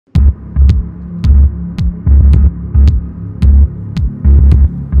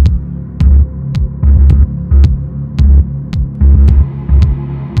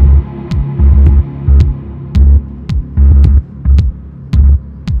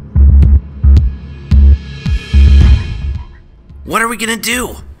What are we gonna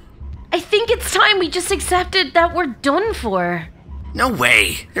do? I think it's time we just accepted that we're done for. No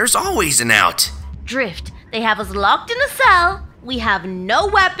way. There's always an out. Drift, they have us locked in a cell, we have no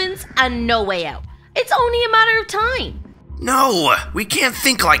weapons, and no way out. It's only a matter of time. No, we can't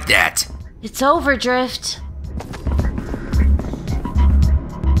think like that. It's over, Drift.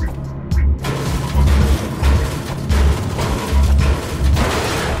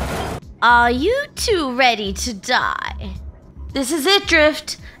 Are you two ready to die? This is it,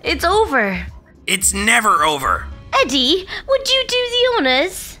 Drift. It's over. It's never over. Eddie, would you do the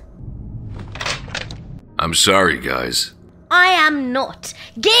honors? I'm sorry, guys. I am not.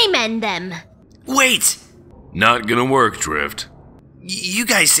 Game end them. Wait! Not gonna work, Drift. You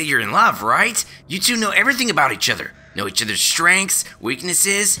guys say you're in love, right? You two know everything about each other. Know each other's strengths,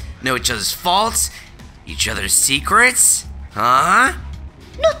 weaknesses, know each other's faults, each other's secrets. Huh?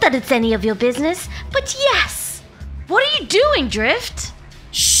 Not that it's any of your business, but yes. What are you doing, Drift?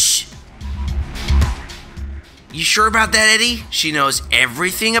 Shh. You sure about that, Eddie? She knows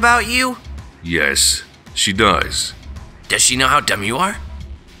everything about you? Yes, she does. Does she know how dumb you are?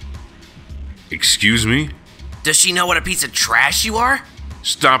 Excuse me? Does she know what a piece of trash you are?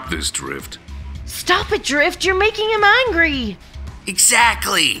 Stop this, Drift. Stop it, Drift. You're making him angry.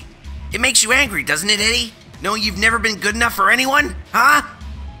 Exactly. It makes you angry, doesn't it, Eddie? Knowing you've never been good enough for anyone? Huh?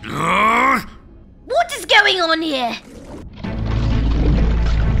 What is going on here?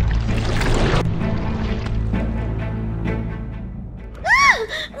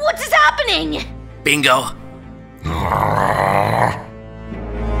 What is happening? Bingo.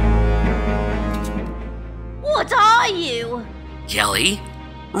 What are you? Kelly,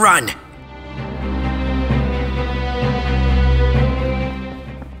 run.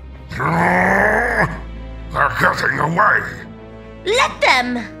 They're getting away. Let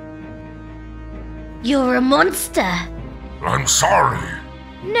them. You're a monster. I'm sorry.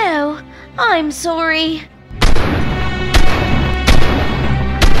 No, I'm sorry.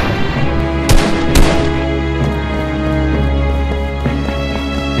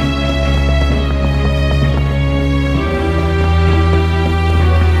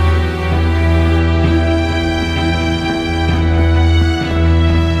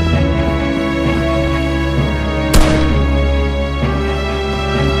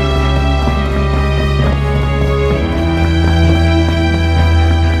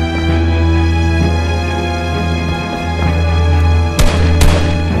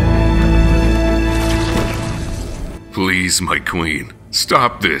 Please, my queen,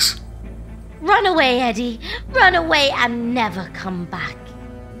 stop this. Run away, Eddie. Run away and never come back.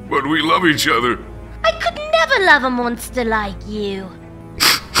 But we love each other. I could never love a monster like you.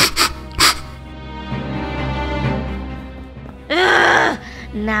 Ugh,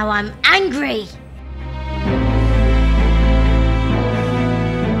 now I'm angry.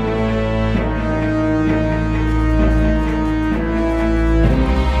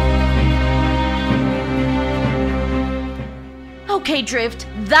 Okay, Drift,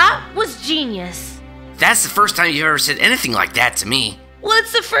 that was genius. That's the first time you've ever said anything like that to me. Well,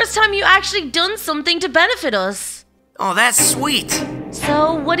 it's the first time you actually done something to benefit us. Oh, that's sweet.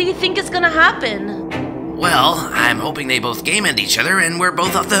 So, what do you think is gonna happen? Well, I'm hoping they both game end each other and we're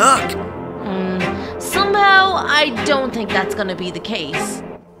both off the hook. Somehow, I don't think that's gonna be the case.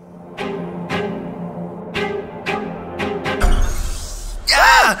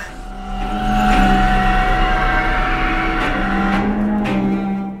 Ah!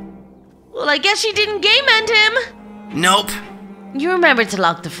 Well, I guess she didn't game end him. Nope. You remember to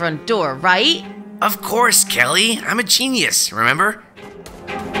lock the front door, right? Of course, Kelly. I'm a genius, remember?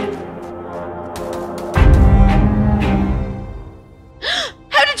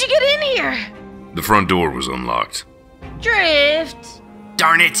 How did you get in here? The front door was unlocked. Drift.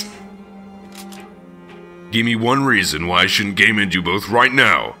 Darn it. Give me one reason why I shouldn't game end you both right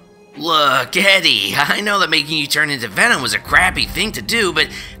now. Look, Eddie, I know that making you turn into Venom was a crappy thing to do, but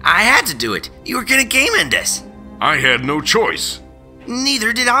I had to do it. You were gonna game end us. I had no choice.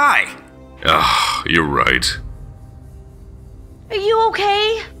 Neither did I. Ah, you're right. Are you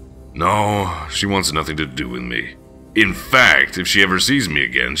okay? No, she wants nothing to do with me. In fact, if she ever sees me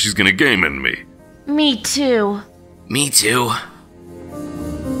again, she's gonna game end me. Me too. Me too.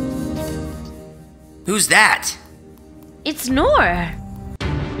 Who's that? It's Noor.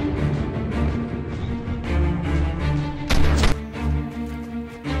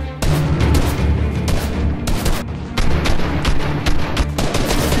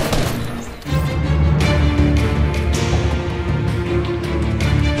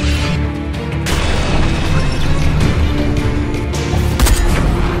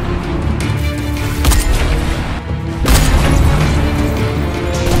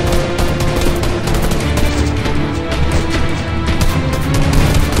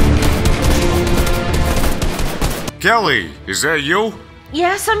 Kelly, is that you?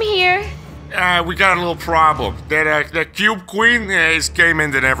 Yes, I'm here. We got a little problem. That Cube Queen is game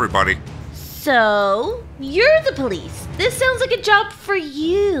ending everybody. So, you're the police. This sounds like a job for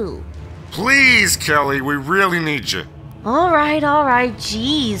you. Please, Kelly, we really need you. Alright,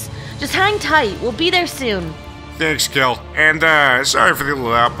 jeez. Just hang tight, we'll be there soon. Thanks, Kel. And sorry for the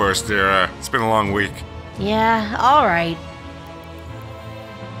little outburst there. It's been a long week. Yeah, alright.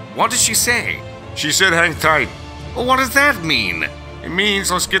 What did she say? She said hang tight. Well, what does that mean? It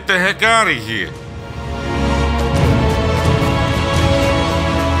means let's get the heck out of here.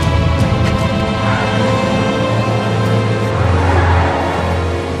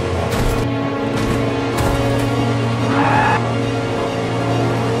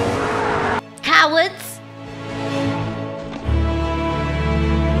 Cowards!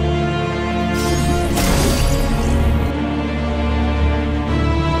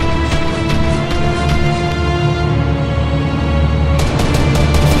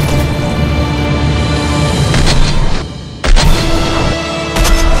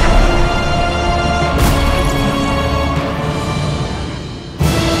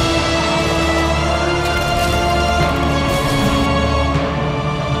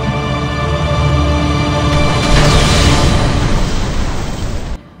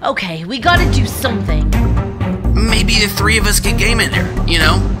 Okay, we gotta do something. Maybe the three of us could game ender. You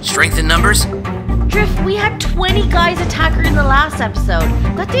know, strength in numbers. Drift, we had 20 guys attack her in the last episode.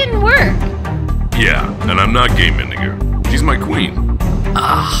 That didn't work. Yeah, and I'm not game ending her. She's my queen.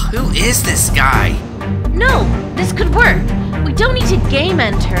 Who is this guy? No, this could work. We don't need to game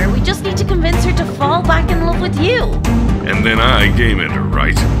end her, we just need to convince her to fall back in love with you. And then I game end her,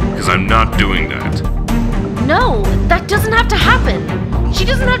 right? Because I'm not doing that. No, that doesn't have to happen. She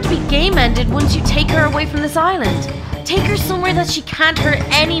doesn't have to be game ended once you take her away from this island. Take her somewhere that she can't hurt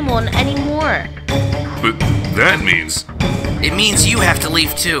anyone anymore. But that means... It means you have to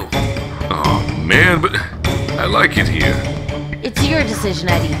leave too. Oh man, but I like it here. It's your decision,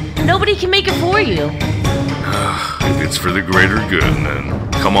 Eddie. Nobody can make it for you. If it's for the greater good, then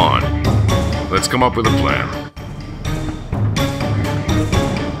come on. Let's come up with a plan.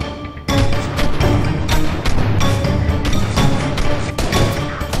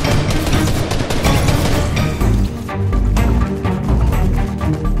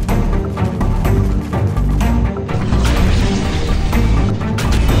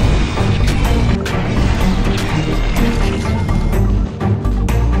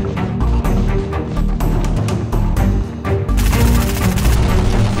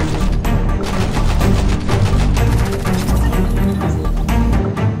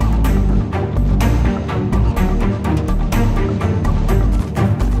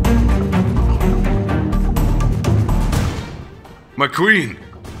 My queen!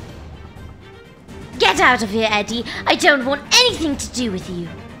 Get out of here, Eddie. I don't want anything to do with you.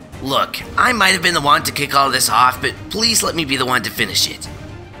 Look, I might have been the one to kick all this off, but please let me be the one to finish it.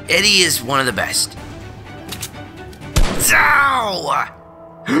 Eddie is one of the best. Ow!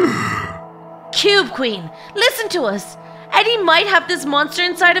 Cube Queen, listen to us. Eddie might have this monster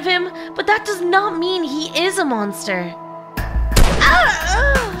inside of him, but that does not mean he is a monster.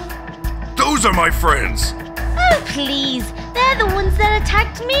 Those are my friends! Oh, please. They're the ones that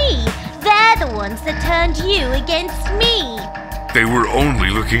attacked me. They're the ones that turned you against me. They were only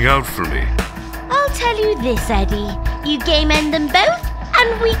looking out for me. I'll tell you this, Eddie. You game end them both,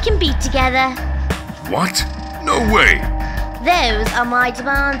 and we can be together. What? No way! Those are my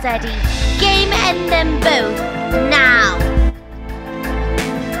demands, Eddie. Game end them both, now.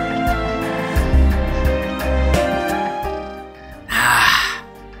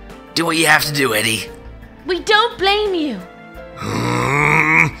 Do what you have to do, Eddie. We don't blame you.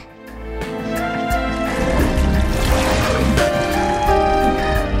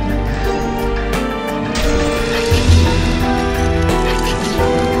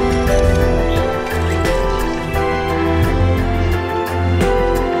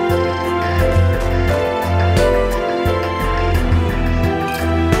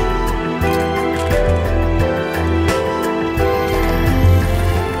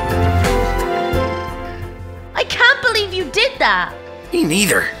 You did that. Me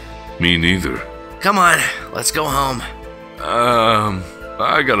neither. Me neither. Come on, let's go home.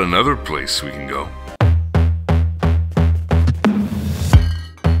 I got another place we can go.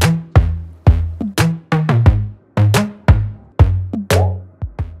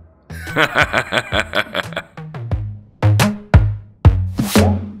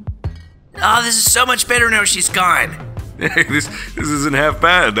 Oh, this is so much better now she's gone. Hey, this isn't half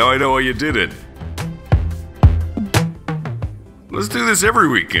bad. Now I know why you did it. Let's do this every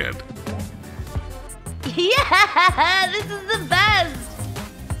weekend. Yeah, this is the best.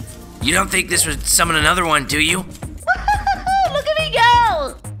 You don't think this would summon another one, do you? Look at me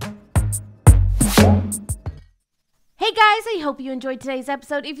go. Hey guys, I hope you enjoyed today's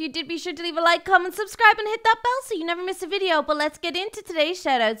episode. If you did, be sure to leave a like, comment, subscribe, and hit that bell so you never miss a video. But let's get into today's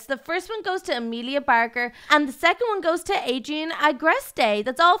shoutouts. The first one goes to Amelia Barker, and the second one goes to Adrian Agreste.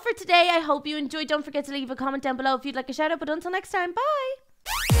 That's all for today. I hope you enjoyed. Don't forget to leave a comment down below if you'd like a shoutout. But until next time,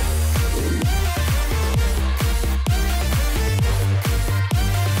 bye.